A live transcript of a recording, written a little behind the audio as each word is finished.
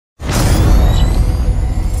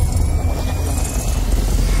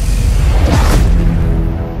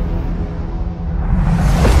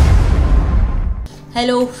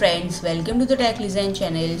Hello friends, welcome to the Tech Listen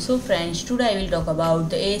channel. So friends, today I will talk about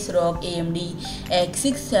the ASRock AMD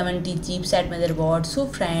X670 chipset motherboard. So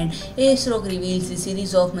friend, ASRock reveals a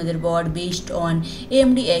series of motherboard based on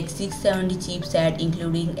AMD X670 chipset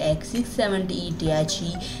including X670E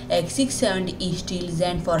Taichi, X670E Steel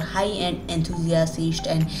Legend for high-end enthusiasts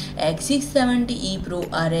and X670E Pro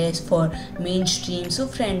RS for mainstream. So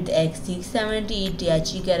friend, the X670E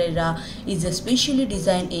Taichi Carrara is a specially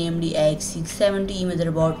designed AMD X670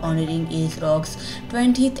 motherboard honoring ASRock's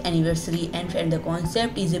 20th anniversary, and the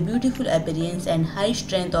concept is a beautiful appearance and high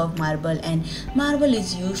strength of marble, and marble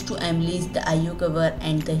is used to embellish the IO cover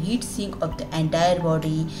and the heat sink of the entire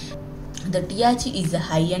body. The Taichi is a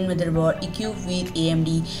high-end motherboard equipped with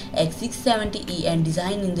AMD X670E and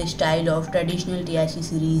designed in the style of traditional Taichi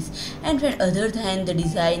series. And other than the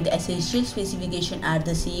design, the essential specifications are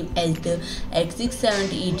the same as the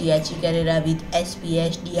X670E Taichi Carrara with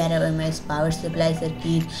SPS Dr.MOS power supply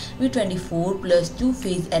circuit with 24 plus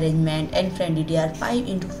 2-phase arrangement and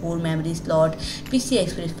DDR5x4 memory slot,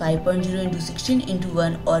 PCI-Express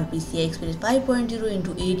 5.0x16x1 or PCI-Express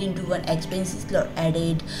 5.0x8x1 expansion slot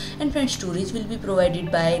added. And storage will be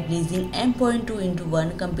provided by Blazing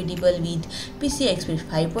M.2 compatible with PCI-Express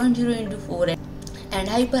 5.0x4 and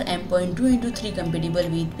Hyper M.2 compatible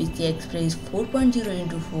with PCI-Express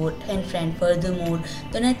 4.0x4 and furthermore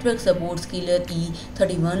the network supports Killer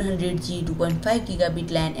E3100G 2.5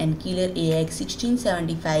 Gigabit LAN and Killer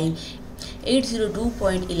AX1675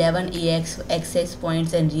 802.11 AX access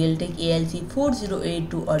points and Realtek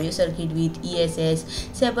ALC4082 audio circuit with ESS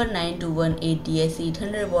SABER 9218 DSC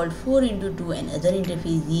Thunderbolt 4x2 and other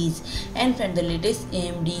interfaces. And the latest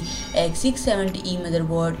AMD X670E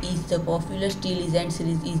motherboard is the popular Steel Legend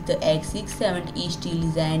series is the X670E Steel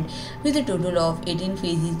Legend with a total of 18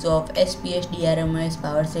 phases of SPS Dr.MOS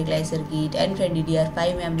power supply circuit and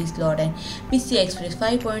DDR5 memory slot and PCI-Express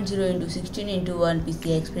 5.0x16x1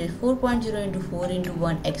 PCI-Express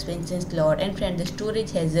 4.0x4x1 expansion slot. And the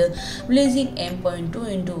storage has a Blazing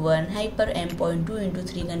M.2 Hyper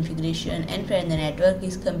M.2 configuration. And the network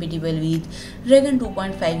is compatible with Dragon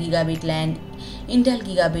 2.5 Gigabit LAN, Intel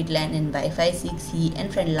Gigabit LAN and Wi-Fi 6E.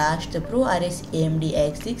 And last, the Pro RS AMD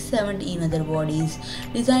X670E motherboard is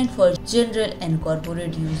designed for general and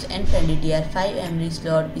corporate use and DDR5 memory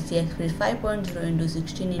slot, PCI-Express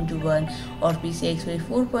 5.0x16x1 or PCI-Express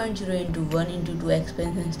 4.0x1x2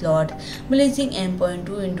 expansion slot, Blazing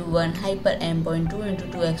M.2 Hyper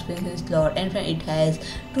M.2 expansion slot, and it has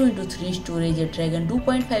 2x3 storage, a Dragon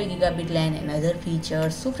 2.5 Gigabit LAN and other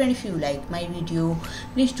features. So friend, if you like my video,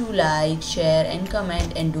 please do like, share and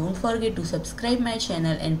comment, and don't forget to subscribe my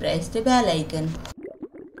channel and press the bell icon.